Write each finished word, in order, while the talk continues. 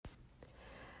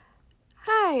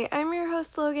Hi, I'm your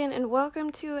host Logan, and welcome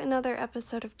to another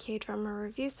episode of K-Drama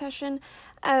Review Session.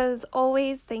 As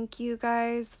always, thank you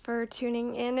guys for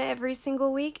tuning in every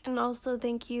single week, and also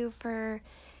thank you for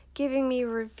giving me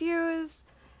reviews.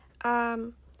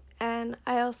 And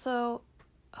I also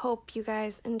hope you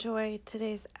guys enjoy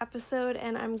today's episode,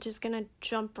 and I'm just gonna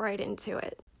jump right into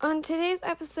it. On today's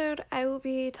episode, I will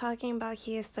be talking about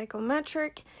He Is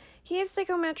Psychometric. He Is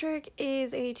Psychometric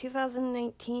is a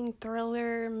 2019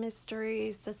 thriller,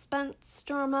 mystery, suspense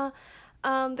drama.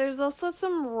 There's also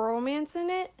some romance in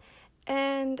it,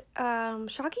 and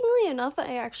shockingly enough,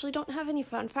 I actually don't have any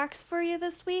fun facts for you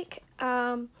this week.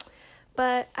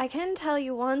 But I can tell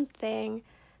you one thing.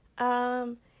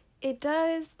 It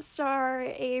does star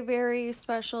a very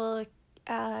special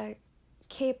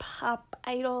K-pop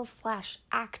idol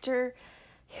 / actor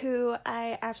who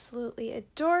I absolutely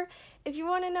adore. If you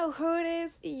want to know who it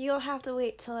is, you'll have to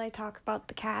wait till I talk about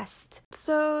the cast.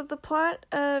 So the plot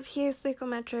of He Is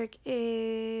Psychometric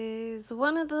is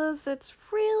one of those that's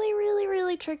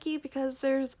really tricky because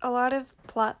there's a lot of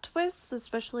plot twists,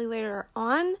 especially later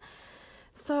on.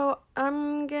 So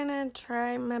I'm gonna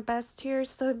try my best here.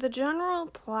 So the general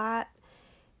plot,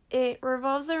 it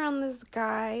revolves around this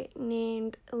guy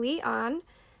named Leon,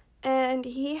 and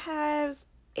he has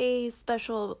a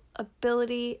special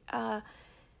ability.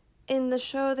 In the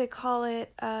show, they call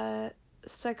it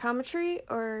psychometry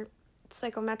or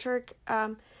psychometric,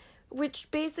 which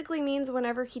basically means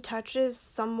whenever he touches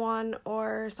someone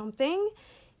or something,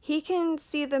 he can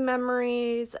see the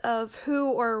memories of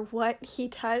who or what he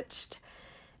touched.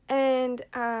 And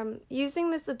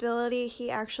using this ability,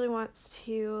 he actually wants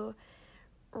to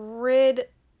rid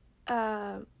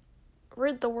the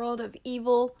world of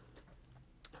evil,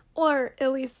 or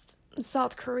at least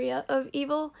South Korea of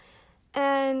evil.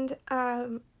 And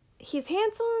he's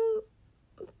handsome,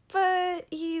 but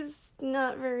he's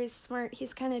not very smart.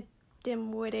 He's kind of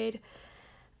dim-witted.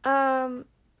 But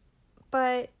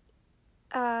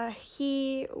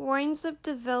he winds up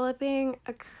developing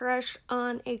a crush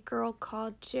on a girl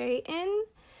called Jae-in.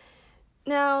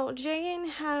 Now, Jae-in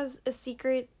has a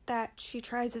secret that she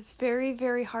tries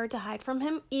very hard to hide from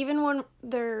him, even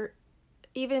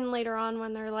later on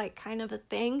when they're like kind of a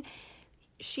thing.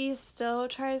 She still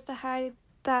tries to hide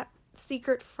that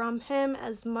secret from him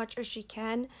as much as she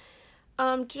can,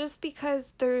 just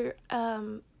because their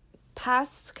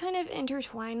pasts kind of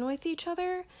intertwine with each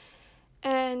other,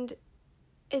 and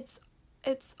it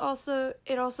also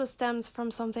stems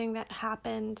from something that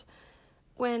happened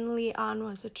when Leon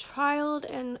was a child,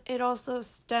 and it also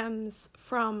stems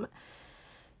from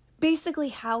basically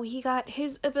how he got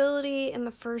his ability in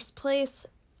the first place.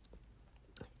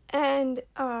 And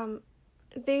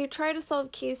they try to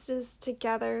solve cases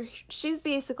together. She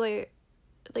basically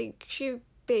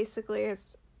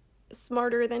is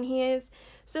smarter than he is,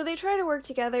 so they try to work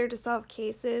together to solve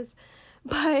cases,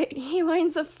 but he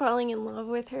winds up falling in love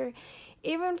with her.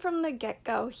 Even from the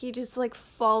get-go, he just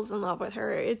falls in love with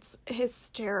her. It's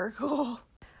hysterical.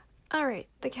 Alright,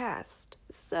 the cast.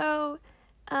 So,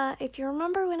 if you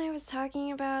remember when I was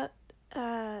talking about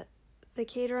the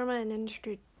K-drama and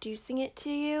introducing it to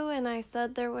you, and I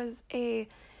said there was a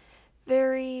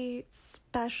very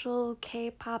special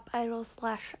K-pop idol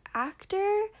 /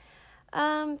 actor,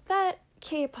 that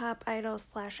K-pop idol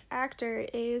 / actor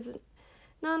is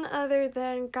none other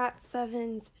than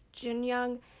GOT7's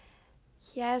Jinyoung.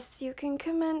 Yes, you can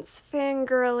commence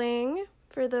fangirling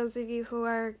for those of you who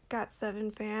are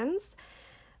GOT7 fans.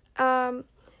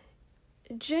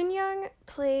 Jinyoung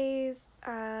plays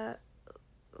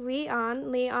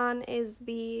Leon. Leon is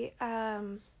the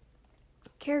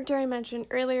character I mentioned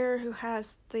earlier who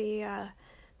has the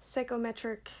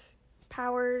psychometric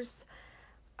powers.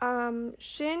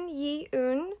 Shin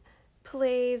Yi-eun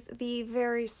plays the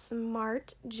very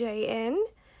smart Jae-in.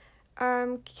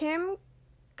 Kim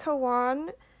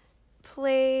Kwon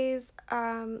plays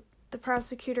the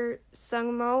prosecutor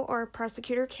Sungmo, or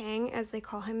Prosecutor Kang as they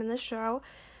call him in the show.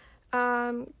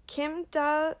 Kim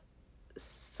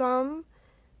Da-sum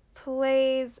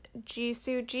plays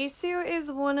Jisoo. Jisoo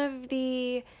is one of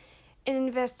the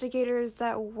investigators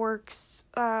that works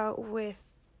with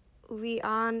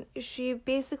Leon. She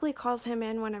basically calls him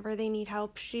in whenever they need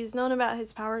help. She's known about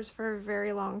his powers for a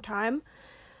very long time.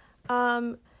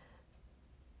 No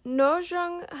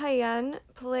Jung Hayen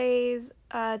plays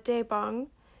Daebong.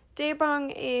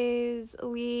 Daebong is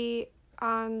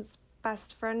Leon's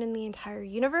best friend in the entire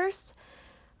universe.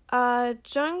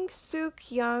 Jung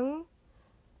Suk Young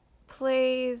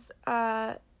plays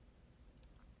Taeha.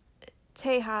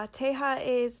 Taeha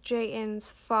is Jae-in's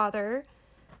father.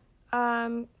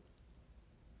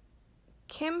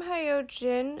 Kim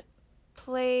Hyo-jin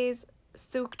plays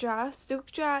Sukja.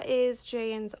 Sukja is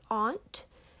Jaein's aunt.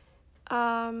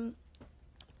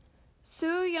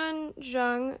 Soo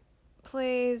Jung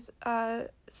plays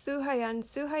Soo-hyun.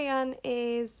 Soo-hyun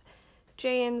is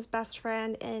Jaein's best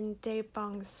friend and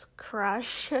Daebong's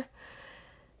crush.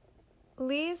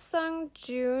 Lee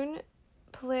Sung-joon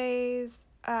plays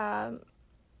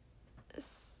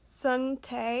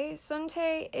Sun-tae.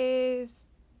 Sun-taek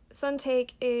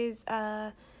is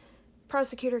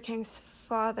Prosecutor Kang's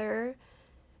father.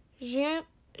 Jeon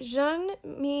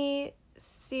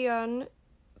Mi-seon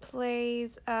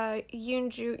plays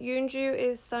Yoonju. Yoonju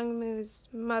is Sungwoo's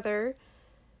mother.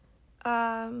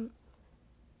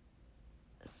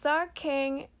 Sa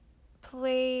Kang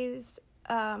plays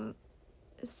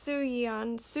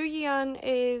Soo-yeon. Soo-yeon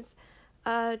is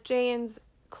Jaein's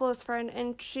close friend,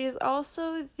 and she's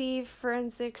also the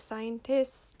forensic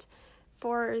scientist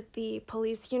for the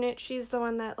police unit. She's the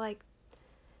one that, like,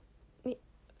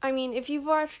 I mean, if you've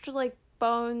watched, like,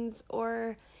 Bones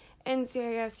or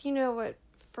NCIS, you know what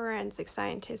forensic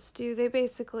scientists do. They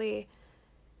basically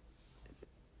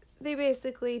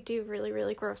do really,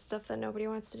 really gross stuff that nobody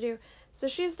wants to do. So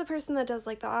she's the person that does,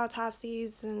 like, the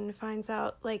autopsies and finds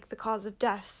out, like, the cause of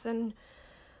death and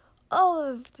all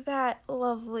of that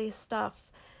lovely stuff.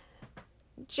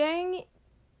 Jang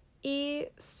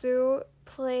E-soo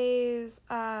plays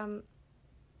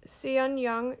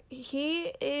Seon-young.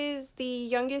 He is the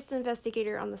youngest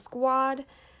investigator on the squad.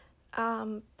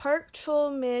 Park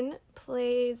Chol-min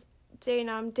plays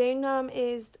Dae-nam. Dae-nam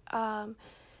is the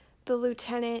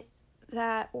lieutenant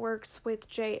that works with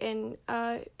Jae-in.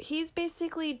 He's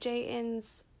basically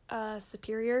Jae-in's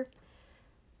superior.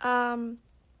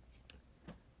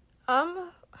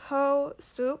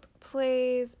 Ho-sup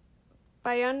plays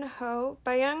Byung-ho.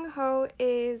 Byung-ho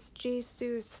is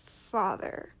Jisoo's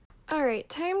father. Alright,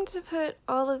 time to put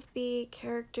all of the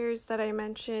characters that I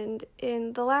mentioned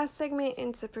in the last segment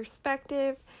into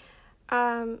perspective.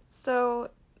 So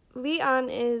Lee-an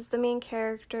is the main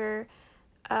character.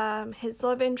 His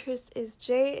love interest is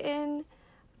Jae-in.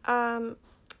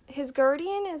 His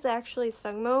guardian is actually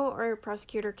Sungmo, or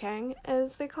Prosecutor Kang,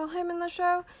 as they call him in the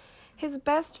show. His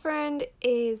best friend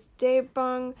is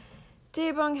Daebong.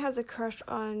 Daebong has a crush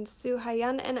on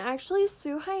Soo-hyun, and actually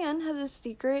Soo-hyun has a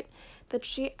secret that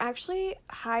she actually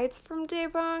hides from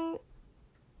Daebong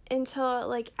until,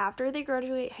 like, after they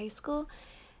graduate high school,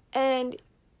 and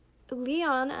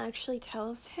Leon actually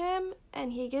tells him,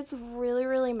 and he gets really,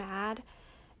 really mad.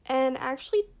 And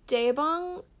actually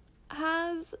Daebong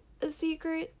has a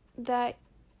secret that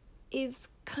is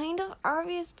kind of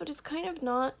obvious, but it's kind of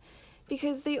not,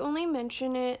 because they only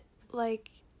mention it, like,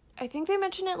 I think they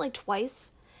mention it, like,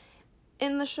 twice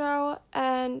in the show,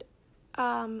 and,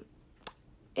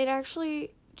 it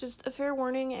actually, just a fair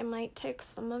warning, it might tick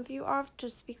some of you off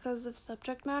just because of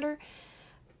subject matter,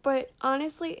 but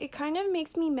honestly, it kind of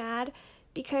makes me mad,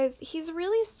 because he's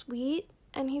really sweet,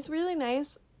 and he's really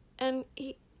nice, and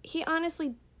he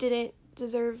honestly didn't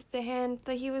deserve the hand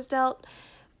that he was dealt,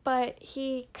 but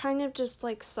he kind of just,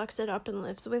 like, sucks it up and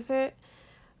lives with it.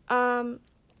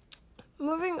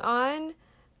 Moving on,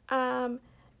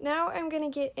 now I'm gonna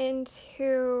get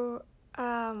into,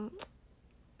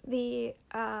 the,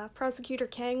 Prosecutor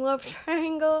Kang love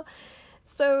triangle.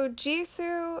 So,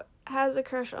 Jisoo has a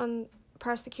crush on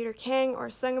Prosecutor Kang, or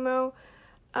Sungmo.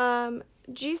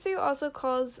 Jisoo also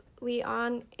calls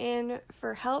Leon in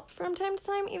for help from time to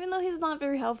time, even though he's not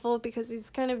very helpful because he's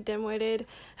kind of dim-witted,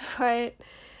 but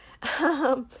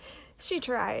she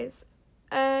tries.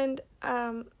 And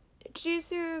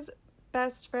Jisoo's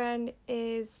best friend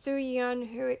is Soo-yeon,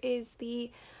 who is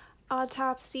the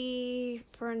autopsy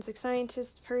forensic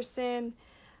scientist person.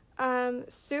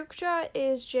 Sukja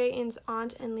is Jae-in's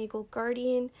aunt and legal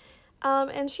guardian.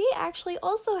 And she actually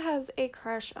also has a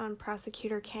crush on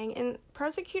Prosecutor Kang, and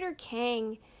Prosecutor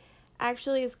Kang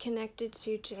actually is connected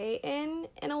to Jae-in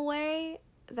a way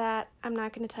that I'm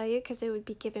not going to tell you because it would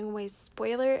be giving away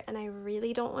spoiler, and I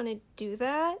really don't want to do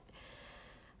that.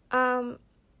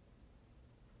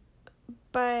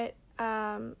 But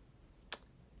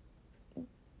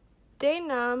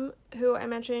Dae-nam, who I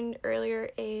mentioned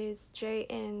earlier is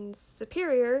Jae-in's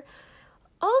superior,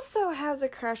 also has a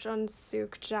crush on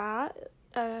Sukja,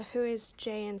 who is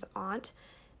Jae-in's aunt,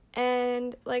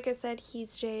 and like I said,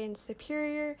 he's Jae-in's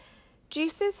superior.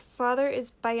 Jisoo's father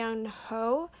is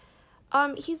Byung-ho.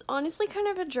 He's honestly kind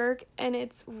of a jerk, and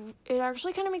it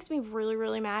actually kind of makes me really,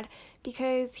 really mad,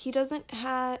 because he doesn't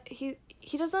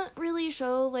really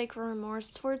show, like, remorse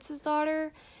towards his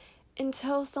daughter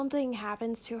until something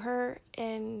happens to her,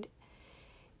 and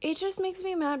it just makes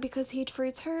me mad because he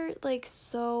treats her, like,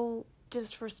 so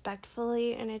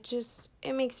disrespectfully, and it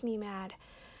makes me mad.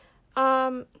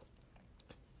 Jinyoung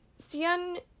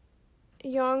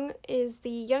is the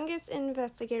youngest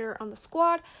investigator on the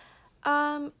squad.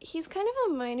 He's kind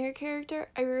of a minor character.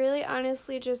 I really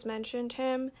honestly just mentioned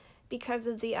him because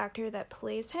of the actor that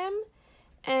plays him.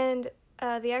 And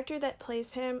the actor that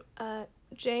plays him,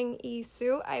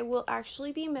 Jang-Soo, I will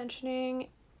actually be mentioning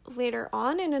later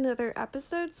on in another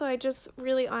episode. So I just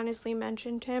really honestly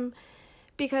mentioned him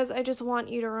because I just want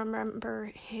you to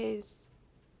remember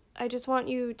I just want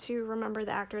you to remember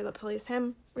the actor that plays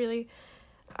him, really.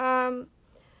 But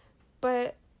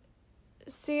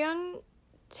Seon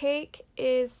Taek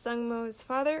is Sungmo's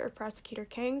father, or Prosecutor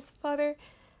Kang's father.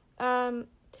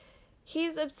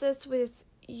 He's obsessed with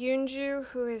Yoonju,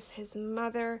 who is his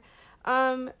mother.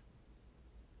 I'm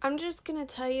just gonna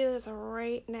tell you this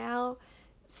right now.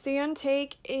 Seon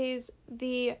Taek is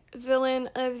the villain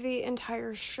of the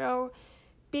entire show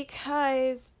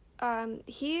because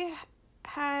he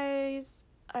has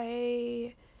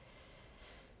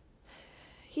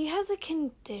a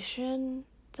condition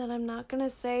that I'm not gonna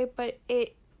say, but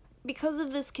because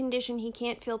of this condition he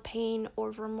can't feel pain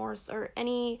or remorse or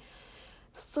any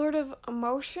sort of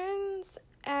emotions,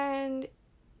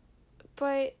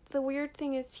 but the weird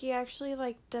thing is he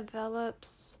actually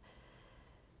develops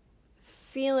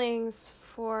feelings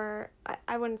for,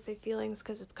 I wouldn't say feelings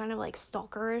because it's kind of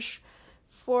stalkerish,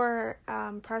 for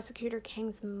Prosecutor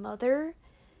Kang's mother.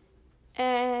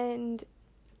 And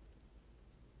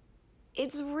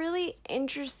it's really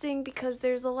interesting because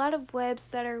there's a lot of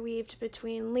webs that are weaved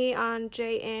between Leon,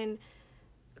 Jae-in,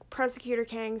 Prosecutor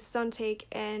Kang, Suntaek,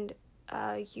 and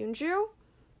Yoonju.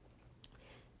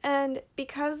 And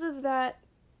because of that,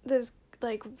 those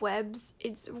webs,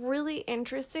 it's really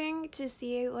interesting to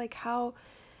see how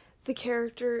the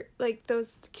character,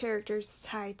 those characters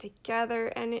tie together.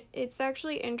 And it's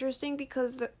actually interesting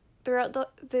because throughout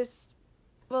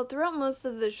most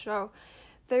of the show,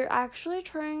 they're actually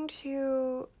trying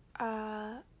to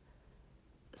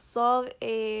solve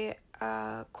a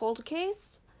cold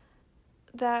case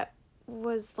that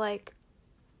was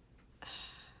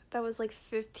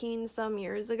 15 some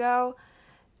years ago.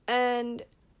 And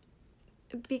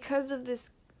because this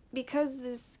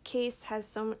case has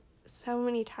so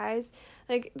many ties,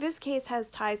 this case has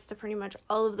ties to pretty much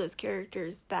all of those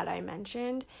characters that I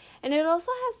mentioned, and it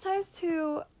also has ties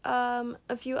to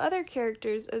a few other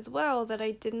characters as well that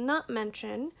I did not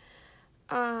mention,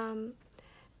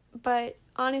 but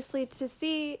honestly, to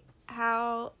see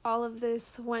how all of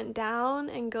this went down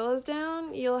and goes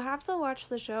down, you'll have to watch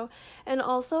the show. And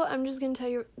also, I'm just gonna tell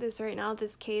you this right now,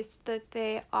 this case that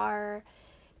they are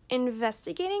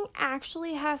investigating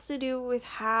actually has to do with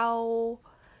how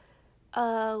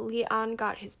Leon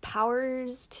got his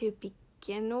powers to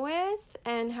begin with,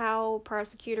 and how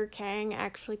Prosecutor Kang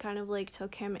actually kind of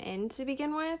took him in to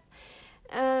begin with.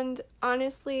 And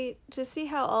honestly, to see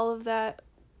how all of that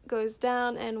goes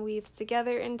down and weaves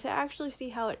together, and to actually see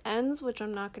how it ends, which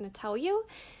I'm not going to tell you,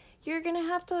 you're going to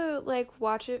have to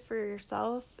watch it for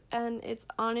yourself. And it's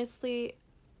honestly,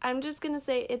 I'm just going to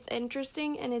say it's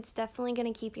interesting, and it's definitely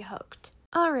going to keep you hooked.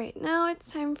 Alright, now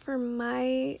it's time for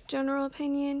my general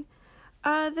opinion.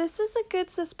 This is a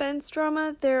good suspense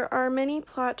drama. There are many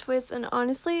plot twists, and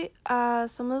honestly,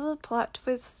 some of the plot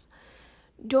twists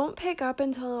don't pick up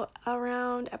until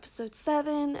around episode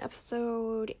 7,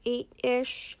 episode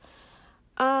 8-ish.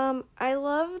 I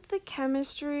love the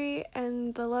chemistry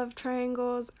and the love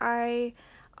triangles. I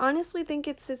honestly think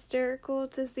it's hysterical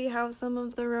to see how some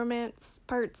of the romance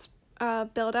parts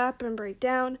build up and break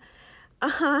down.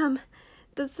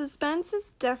 The suspense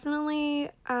is definitely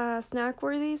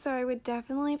snack-worthy, so I would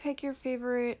definitely pick your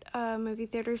favorite movie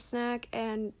theater snack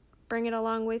and bring it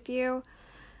along with you.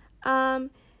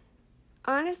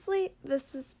 Honestly, the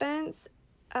suspense,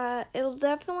 it'll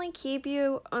definitely keep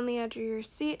you on the edge of your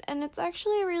seat, and it's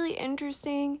actually really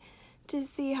interesting to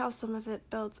see how some of it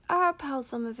builds up, how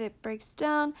some of it breaks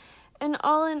down, and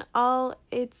all in all,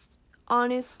 it's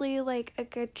honestly a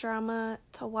good drama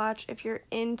to watch if you're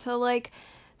into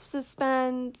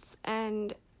suspense,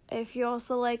 and if you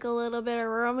also like a little bit of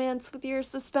romance with your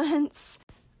suspense.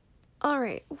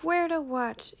 Alright, where to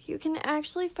watch? You can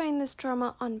actually find this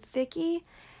drama on Viki,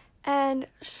 and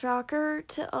shocker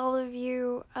to all of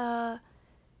you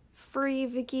free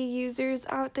Viki users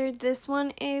out there, this one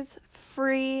is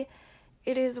free.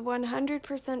 It is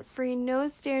 100% free, no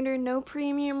standard, no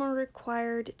premium are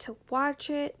required to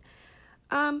watch it.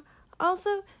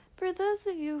 Also, for those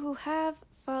of you who have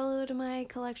followed my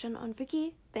collection on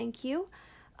Viki, thank you.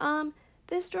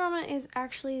 This drama is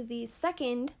actually the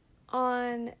second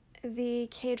on the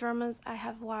K-dramas I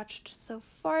have watched so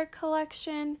far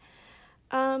collection.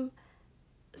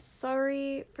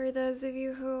 sorry for those of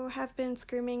you who have been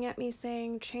screaming at me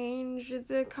saying change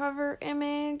the cover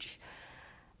image.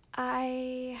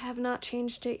 I have not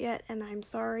changed it yet, and I'm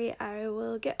sorry. I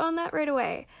will get on that right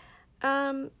away.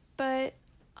 But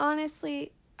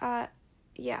honestly, I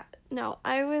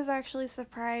was actually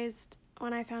surprised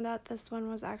when I found out this one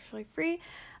was actually free.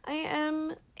 I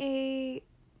am a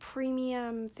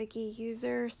premium Viki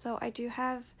user, so I do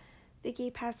have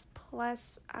Viki Pass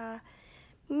Plus,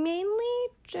 mainly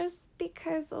just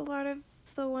because a lot of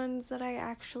the ones that I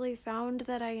actually found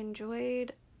that I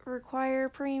enjoyed require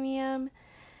premium.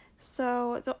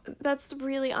 So that's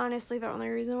really honestly the only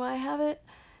reason why I have it.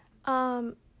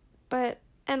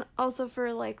 And also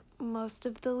for like most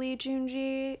of the Lee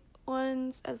Junji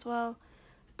ones as well.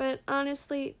 But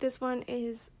honestly, this one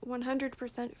is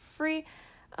 100% free.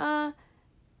 And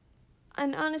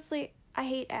honestly, I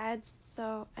hate ads,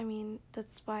 so I mean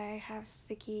that's why I have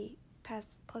Viki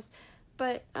Pass Plus.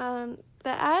 But the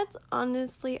ads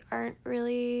honestly aren't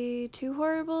really too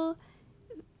horrible.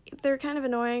 They're kind of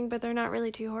annoying, but they're not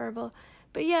really too horrible.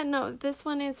 But yeah, no, this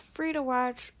one is free to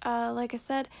watch. Like I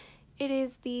said, it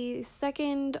is the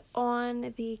second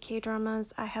on the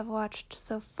K-dramas I have watched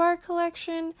so far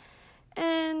collection.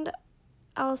 And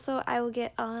also, I will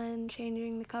get on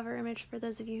changing the cover image for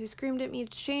those of you who screamed at me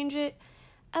to change it.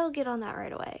 I will get on that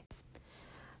right away.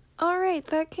 Alright,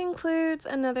 that concludes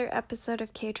another episode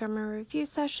of K-drama review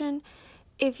session.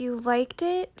 If you liked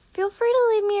it, feel free to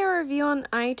leave me a review on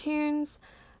iTunes.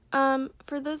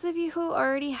 For those of you who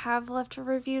already have left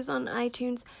reviews on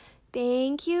iTunes,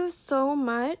 thank you so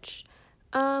much.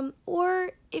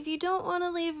 Or if you don't want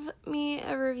to leave me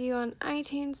a review on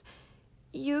iTunes,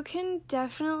 you can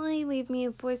definitely leave me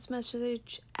a voice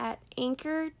message at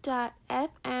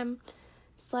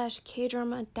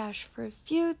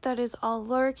anchor.fm/kdrama-review. That is all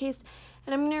lowercase.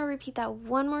 And I'm going to repeat that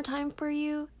one more time for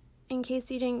you in case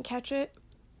you didn't catch it.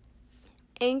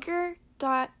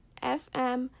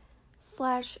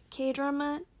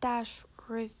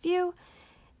 anchor.fm/kdrama-review.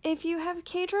 If you have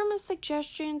K-drama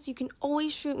suggestions, you can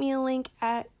always shoot me a link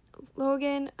at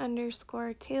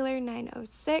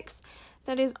Logan_Taylor906.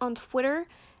 That is on Twitter.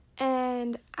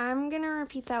 And I'm going to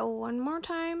repeat that one more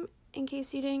time in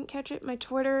case you didn't catch it. My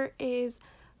Twitter is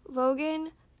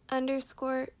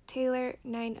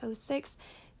Logan_Taylor906.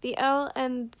 The L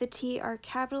and the T are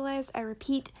capitalized. I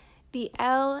repeat, the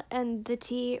L and the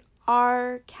T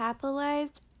are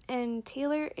capitalized. And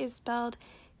Taylor is spelled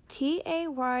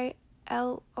Taylor.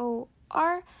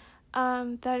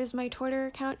 That is my Twitter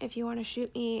account if you want to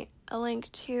shoot me a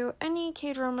link to any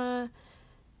K-dramas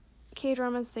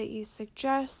that you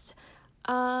suggest.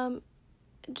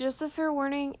 Just a fair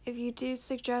warning, if you do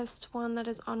suggest one that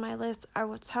is on my list, I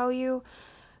will tell you.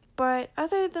 But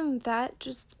other than that,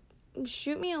 just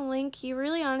shoot me a link. You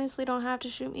really honestly don't have to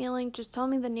shoot me a link. Just tell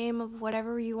me the name of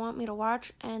whatever you want me to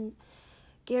watch, and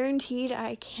guaranteed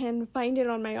I can find it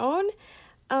on my own.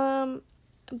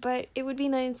 But it would be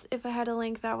nice if I had a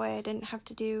link, that way I didn't have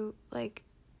to do, like,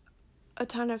 a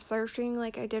ton of searching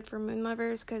like I did for Moon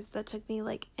Lovers, because that took me,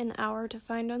 like, an hour to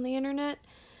find on the internet.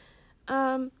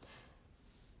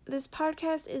 This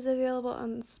podcast is available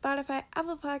on Spotify,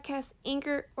 Apple Podcasts,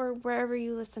 Anchor, or wherever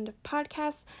you listen to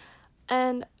podcasts.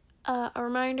 And a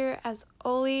reminder, as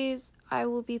always, I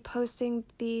will be posting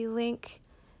the link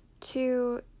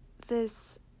to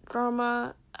this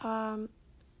drama,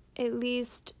 at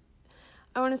least,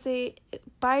 I want to say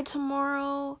by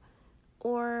tomorrow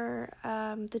or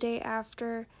the day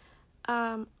after.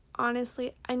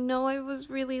 Honestly, I know I was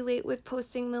really late with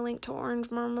posting the link to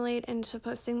Orange Marmalade and to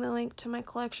posting the link to my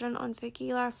collection on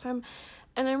Viki last time,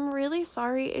 and I'm really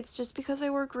sorry. It's just because I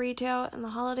work retail and the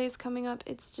holidays coming up.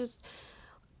 It's just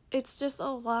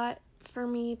a lot for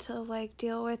me to, like,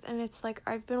 deal with, and it's like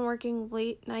I've been working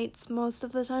late nights most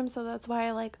of the time, so that's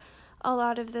why, like, a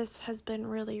lot of this has been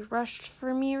really rushed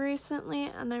for me recently,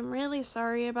 and I'm really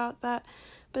sorry about that,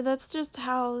 but that's just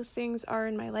how things are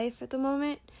in my life at the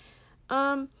moment.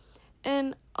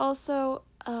 And also,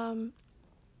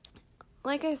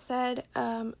 like I said,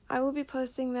 I will be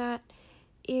posting that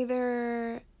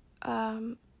either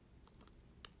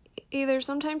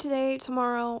sometime today,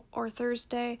 tomorrow, or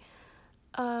Thursday.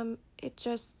 It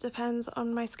just depends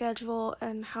on my schedule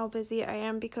and how busy I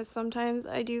am, because sometimes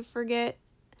I do forget.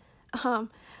 I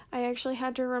actually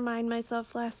had to remind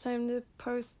myself last time to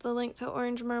post the link to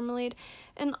Orange Marmalade.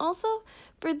 And also,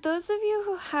 for those of you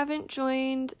who haven't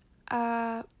joined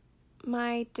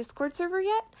my Discord server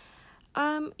yet,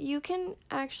 you can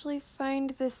actually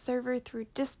find this server through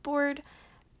Discord.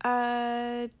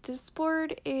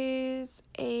 Discord is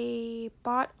a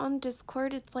bot on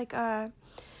Discord. It's like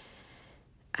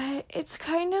It's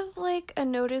kind of like a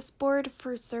notice board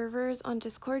for servers on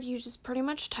Discord. You just pretty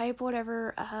much type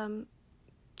whatever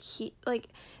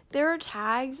there are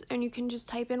tags, and you can just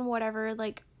type in whatever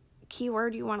like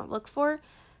keyword you want to look for,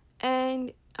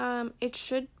 and it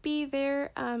should be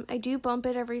there. I do bump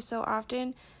it every so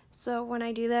often, so when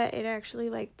I do that, it actually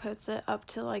like puts it up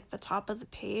to like the top of the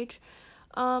page.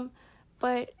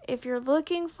 But if you're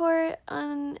looking for it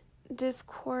on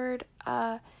Discord,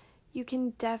 you can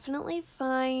definitely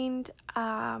find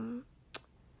the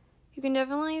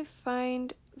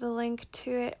link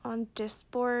to it on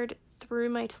Discord through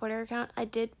my Twitter account. I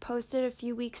did post it a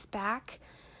few weeks back.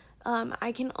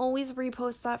 I can always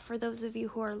repost that for those of you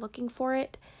who are looking for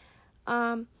it.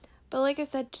 But like I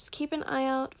said, just keep an eye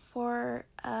out for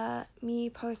me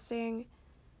posting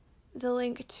the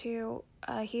link to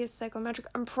He Is Psychometric.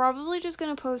 I'm probably just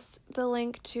going to post the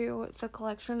link to the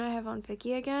collection I have on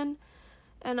Viki again.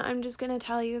 And I'm just going to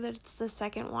tell you that it's the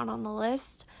second one on the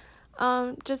list.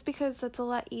 Just because that's a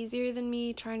lot easier than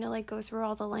me trying to like go through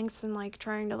all the links and like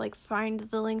trying to like find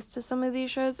the links to some of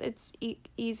these shows. It's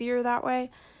easier that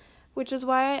way, which is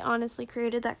why I honestly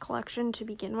created that collection to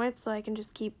begin with, so I can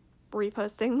just keep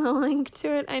reposting the link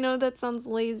to it. I know that sounds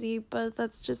lazy, but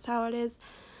that's just how it is.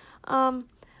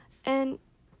 And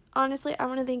honestly, I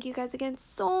want to thank you guys again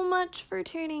so much for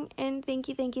tuning in.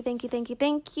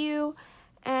 Thank you.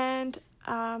 And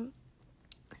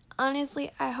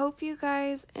honestly, I hope you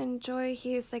guys enjoy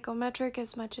He Is Psychometric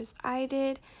as much as I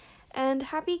did. And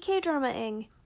happy K-drama-ing!